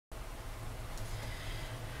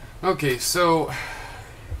Okay, so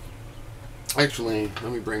actually,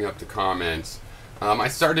 let me bring up the comments. I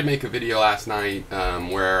started to make a video last night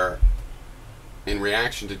where, in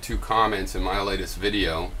reaction to 2 comments in my latest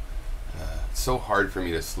video, it's so hard for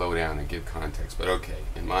me to slow down and give context, but okay,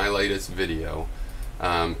 in my latest video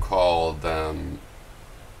called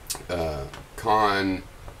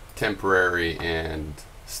Contemporary and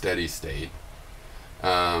Steady State,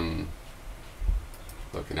 look,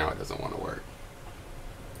 now it doesn't want to work.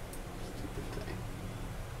 Stupid thing.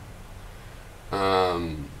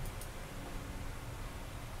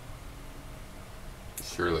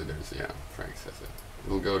 Surely there's, yeah, Frank says it.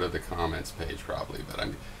 We'll go to the comments page probably, but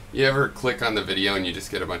you ever click on the video and you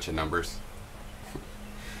just get a bunch of numbers?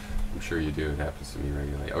 I'm sure you do. It happens to me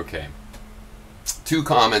regularly. Okay. 2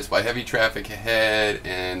 comments by Heavy Traffic Ahead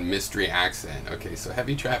and Mystery Accent. Okay, so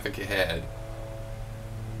Heavy Traffic Ahead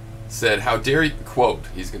said, "How dare you," quote,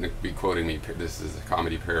 he's going to be quoting me, this is a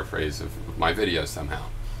comedy paraphrase of my video somehow.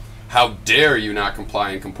 "How dare you not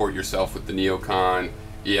comply and comport yourself with the neocon,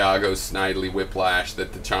 Iago, Snidely whiplash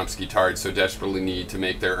that the Chomsky-tards so desperately need to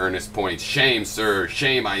make their earnest points. Shame, sir,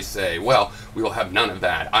 shame, I say. Well, we will have none of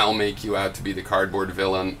that. I'll make you out to be the cardboard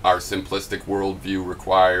villain our simplistic worldview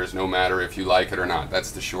requires, no matter if you like it or not."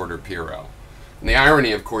 That's the shorter Pyrrho. And the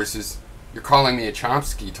irony, of course, is you're calling me a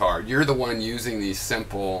Chomsky-tard. You're the one using these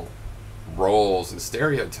simple roles and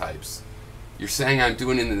stereotypes. You're saying I'm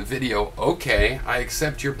doing it in the video. Okay, I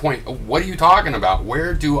accept your point. What are you talking about?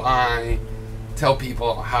 Where do I tell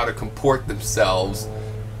people how to comport themselves?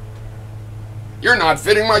 You're not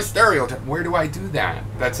fitting my stereotype. Where do I do that?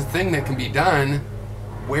 That's a thing that can be done.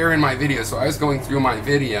 Where in my video? So I was going through my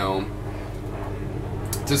video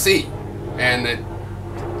to see, and the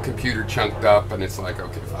computer chunked up, and it's like,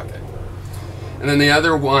 okay, fuck it. And then the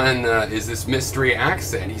other one is this Mystery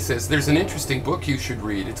Accent. He says, "There's an interesting book you should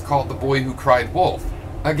read. It's called The Boy Who Cried Wolf."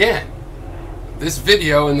 Again, this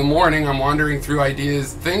video in the morning, I'm wandering through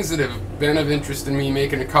ideas, things that have been of interest in me,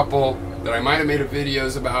 making a couple that I might have made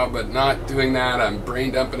videos about, but not doing that. I'm brain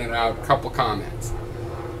dumping it out, a couple comments.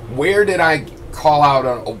 Where did I call out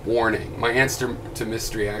a warning? My answer to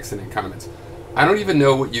Mystery Accent in comments: I don't even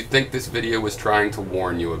know what you think this video was trying to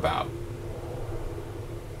warn you about.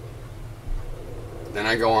 Then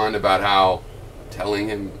I go on about how telling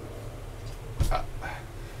him,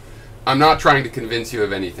 I'm not trying to convince you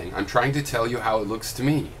of anything. I'm trying to tell you how it looks to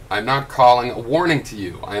me. I'm not calling a warning to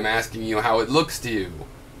you. I'm asking you how it looks to you.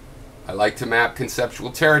 I like to map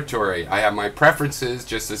conceptual territory. I have my preferences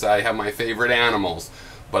just as I have my favorite animals.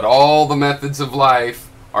 But all the methods of life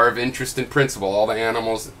are of interest in principle. All the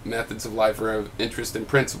animals' methods of life are of interest in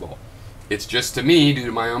principle. It's just to me, due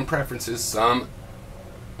to my own preferences, some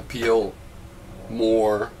appeal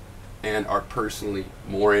more and are personally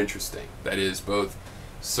more interesting. That is, both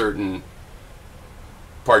certain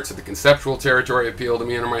parts of the conceptual territory appeal to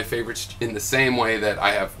me and are my favorites in the same way that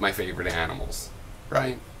I have my favorite animals,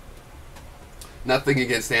 right? Nothing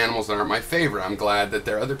against animals that aren't my favorite. I'm glad that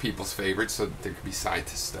they're other people's favorites so that there could be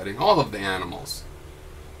scientists studying all of the animals.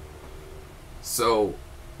 So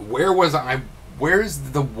where's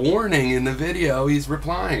the warning in the video he's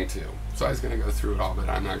replying to? So I was going to go through it all, but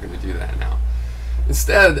I'm not going to do that now.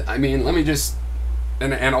 Instead, I mean, let me just,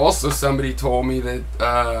 and also somebody told me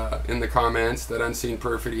that in the comments that Unseen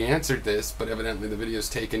Perfidy answered this, but evidently the video's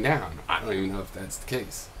taken down. I don't even know if that's the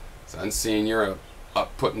case. So Unseen, you're a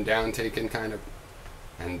up, putting down, taken kind of,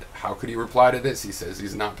 and how could he reply to this? He says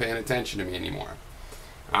he's not paying attention to me anymore.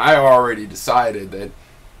 I already decided that,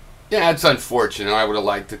 yeah, it's unfortunate. I would have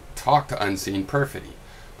liked to talk to Unseen Perfidy.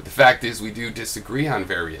 But the fact is we do disagree on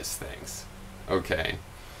various things. Okay.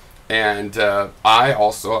 And I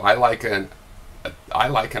like an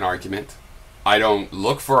argument. I don't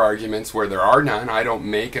look for arguments where there are none. I don't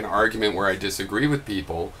make an argument where I disagree with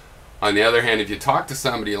people. On the other hand, if you talk to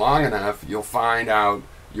somebody long enough, you'll find out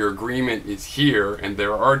your agreement is here and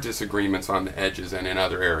there are disagreements on the edges and in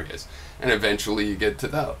other areas. And eventually you get to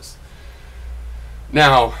those.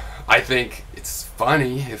 Now, I think it's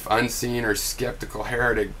funny if Unseen or Skeptical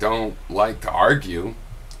Heretic don't like to argue,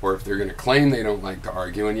 or if they're going to claim they don't like to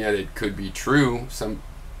argue, and yet it could be true. Some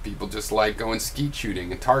people just like going skeet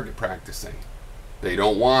shooting and target practicing. They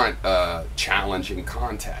don't want a challenging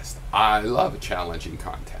contest. I love a challenging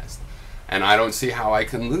contest. And I don't see how I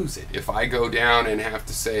can lose it. If I go down and have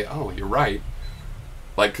to say, oh, you're right.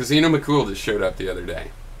 Like Casino McCool just showed up the other day.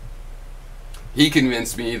 He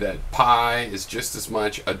convinced me that pi is just as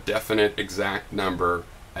much a definite exact number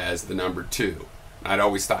as the number 2. I'd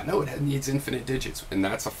always thought, no, it needs infinite digits, and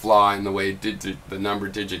that's a flaw in the way the number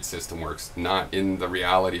digit system works, not in the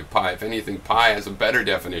reality of pi. If anything, pi has a better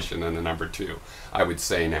definition than the number 2, I would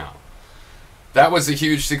say now. That was a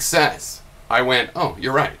huge success. I went, oh,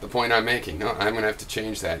 you're right, the point I'm making. No, I'm going to have to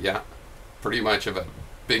change that. Yeah, pretty much of a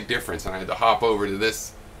big difference. And I had to hop over to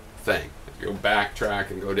this thing, go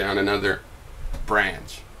backtrack and go down another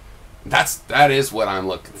branch. That is what I'm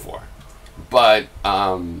looking for. But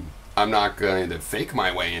I'm not going to fake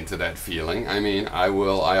my way into that feeling. I mean, I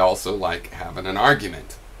also like having an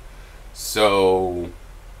argument. So,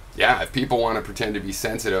 yeah, if people want to pretend to be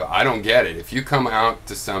sensitive, I don't get it. If you come out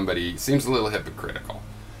to somebody, it seems a little hypocritical.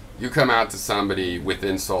 You come out to somebody with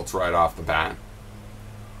insults right off the bat,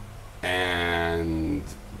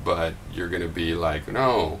 but you're going to be like,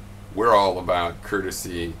 no, we're all about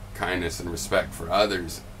courtesy, kindness, and respect for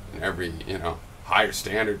others, and every, higher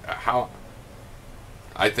standard. How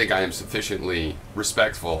I think I am sufficiently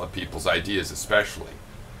respectful of people's ideas, especially.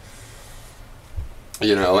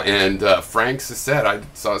 And Franks has said, I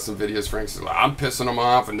saw some videos, Franks said, I'm pissing them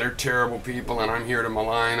off, and they're terrible people, and I'm here to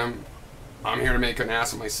malign them. I'm here to make an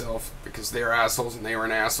ass of myself because they're assholes, and they were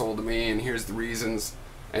an asshole to me, and here's the reasons.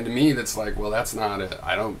 And to me, that's like, well, that's not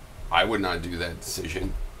I would not do that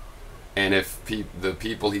decision. And if the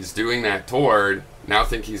people he's doing that toward now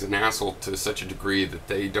think he's an asshole to such a degree that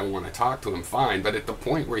they don't want to talk to him, fine. But at the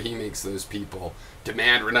point where he makes those people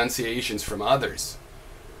demand renunciations from others,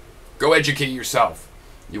 go educate yourself.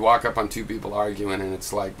 You walk up on two people arguing, and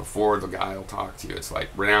it's like, before the guy will talk to you, it's like,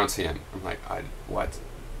 renounce him. I'm like, what?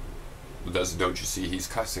 Don't you see he's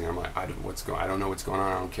cussing? I'm like, I don't know what's going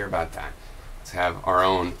on. I don't care about that. Let's have our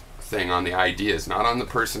own thing on the ideas, not on the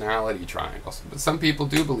personality triangles. But some people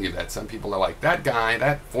do believe that. Some people are like, that guy,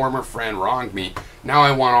 that former friend wronged me. Now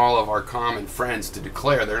I want all of our common friends to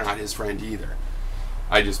declare they're not his friend either.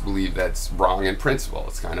 I just believe that's wrong in principle.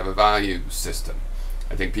 It's kind of a value system.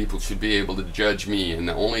 I think people should be able to judge me, and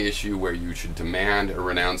the only issue where you should demand a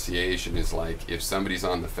renunciation is like if somebody's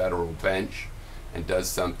on the federal bench and does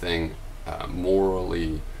something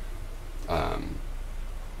morally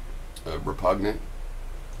repugnant,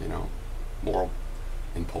 moral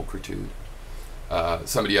impulchritude.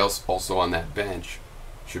 Somebody else also on that bench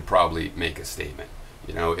should probably make a statement.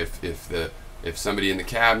 If somebody in the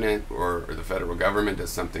cabinet or the federal government does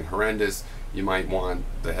something horrendous, you might want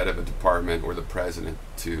the head of a department or the president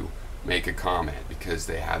to make a comment because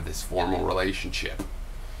they have this formal relationship.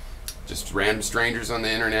 Just random strangers on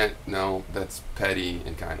the internet, no, that's petty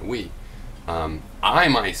and kind of weak. I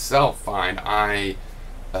myself find I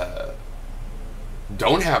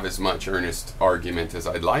don't have as much earnest argument as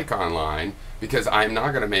I'd like online, because I'm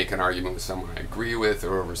not going to make an argument with someone I agree with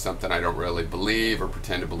or over something I don't really believe or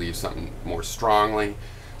pretend to believe something more strongly.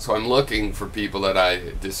 So I'm looking for people that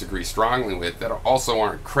I disagree strongly with that also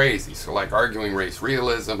aren't crazy. So like arguing race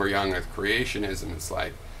realism or young earth creationism, it's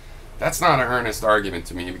like, that's not an earnest argument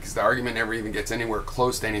to me, because the argument never even gets anywhere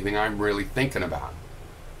close to anything I'm really thinking about.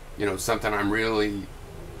 Something I'm really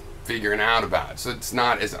figuring out about. So it's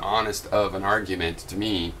not as honest of an argument to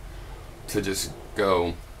me to just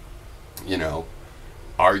go,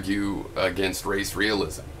 argue against race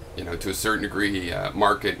realism. To a certain degree,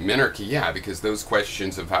 market minarchy, yeah, because those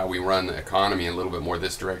questions of how we run the economy a little bit more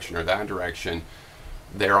this direction or that direction,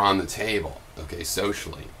 they're on the table, okay,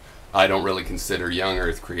 socially. I don't really consider young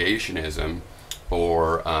earth creationism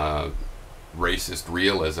or racist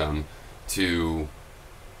realism to,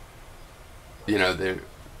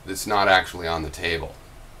 it's not actually on the table.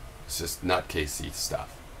 It's just nutcasey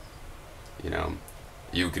stuff.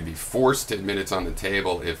 You could be forced to admit it's on the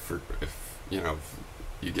table if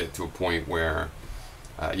you get to a point where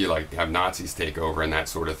you have Nazis take over and that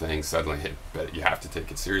sort of thing suddenly hit, but you have to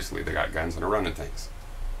take it seriously. They got guns and are running things.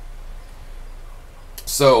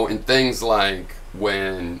 So in things like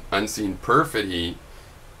when Unseen Perfidy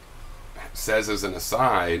says as an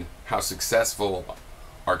aside how successful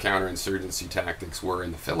our counterinsurgency tactics were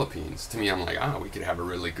in the Philippines, to me I'm like, we could have a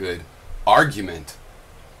really good argument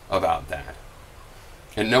about that.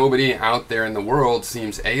 And nobody out there in the world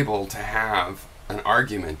seems able to have an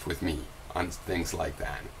argument with me on things like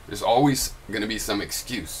that. There's always going to be some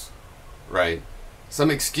excuse, right?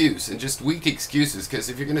 Some excuse, and just weak excuses, because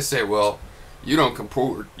if you're going to say, well, you don't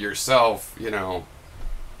comport yourself,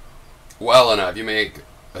 well enough, you make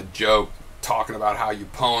a joke talking about how you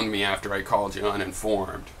pwned me after I called you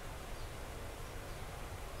uninformed.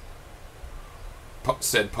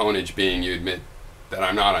 Said pwnage being you admit that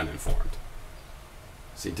I'm not uninformed.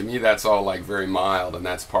 See, to me that's all like very mild, and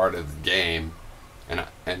that's part of the game. And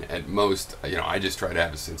at most, I just try to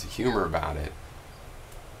have a sense of humor about it.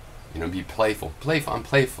 Be playful. I'm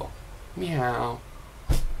playful. Meow.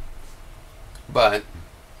 But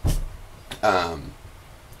I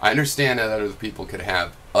understand that other people could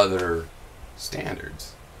have other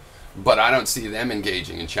standards. But I don't see them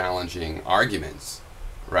engaging in challenging arguments,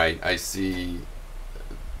 right? I see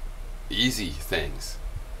easy things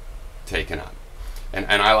taken up, and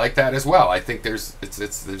I like that as well. I think there's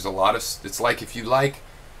a lot of, it's like if you like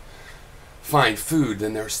fine food,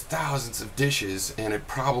 then there's thousands of dishes, and it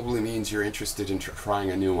probably means you're interested in trying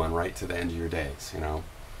a new one right to the end of your days. You know,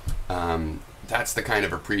 that's the kind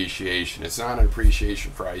of appreciation. It's not an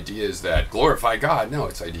appreciation for ideas that glorify God. No,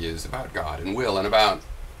 it's ideas about God and will and about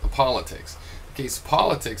politics. In the case of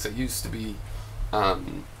politics, I used to be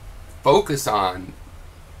focus on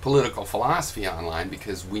political philosophy online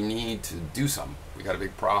because we need to do something. We got a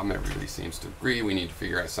big problem. Everybody seems to agree. We need to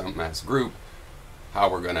figure out something as a group, how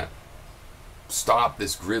we're going to stop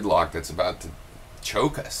this gridlock that's about to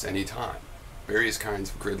choke us anytime. Various kinds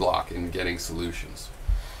of gridlock in getting solutions.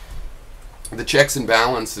 The checks and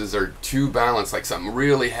balances are too balanced, like something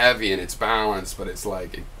really heavy and it's balanced, but it's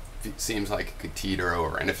like it seems like it could teeter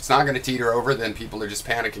over. And if it's not going to teeter over, then people are just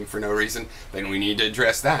panicking for no reason. Then we need to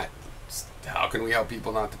address that. How can we help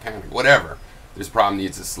people not to panic? Whatever. This problem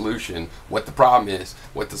needs a solution. What the problem is,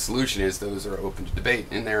 what the solution is, those are open to debate,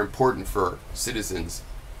 and they're important for citizens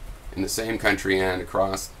in the same country and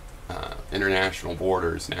across international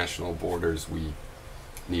borders, national borders. We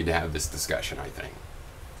need to have this discussion, I think.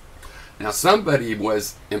 Now, somebody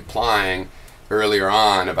was implying earlier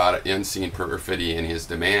on about unseen perfidy and his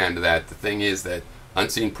demand that the thing is that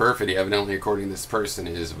unseen perfidy, evidently according to this person,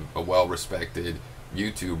 is a well-respected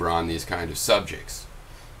YouTuber on these kind of subjects.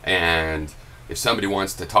 And if somebody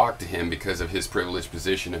wants to talk to him because of his privileged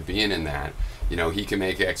position of being in that, you know, he can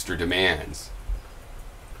make extra demands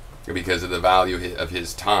because of the value of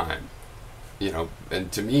his time. You know,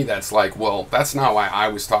 and to me that's like, well, that's not why I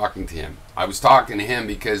was talking to him. I was talking to him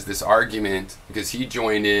because this argument, because he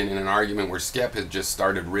joined in an argument where Skep had just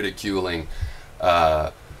started ridiculing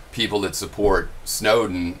people that support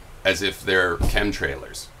Snowden as if they're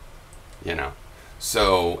chemtrailers, you know.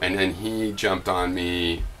 So, and then he jumped on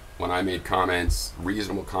me when I made comments,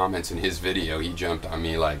 reasonable comments in his video. He jumped on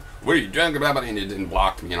me like, what are you talking about? And he didn't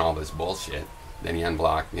block me and all this bullshit. Then he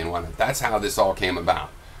unblocked me and whatnot. That's how this all came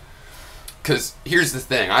about. Because here's the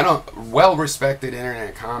thing, well-respected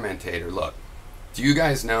internet commentator, look, do you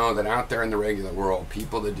guys know that out there in the regular world,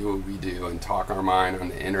 people that do what we do and talk our mind on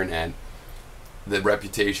the internet, the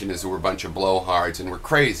reputation is we're a bunch of blowhards and we're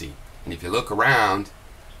crazy. And if you look around,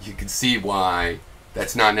 you can see why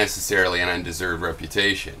that's not necessarily an undeserved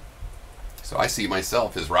reputation. So I see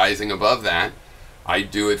myself as rising above that. I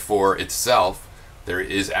do it for itself. There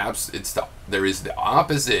is the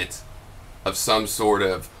opposite of some sort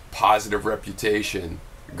of positive reputation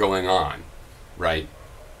going on, right?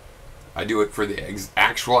 I do it for the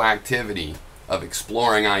actual activity of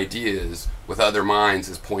exploring ideas with other minds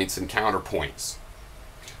as points and counterpoints.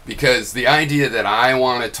 Because the idea that I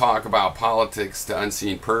want to talk about politics to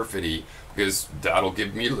unseen perfidy, because that'll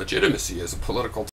give me legitimacy as a political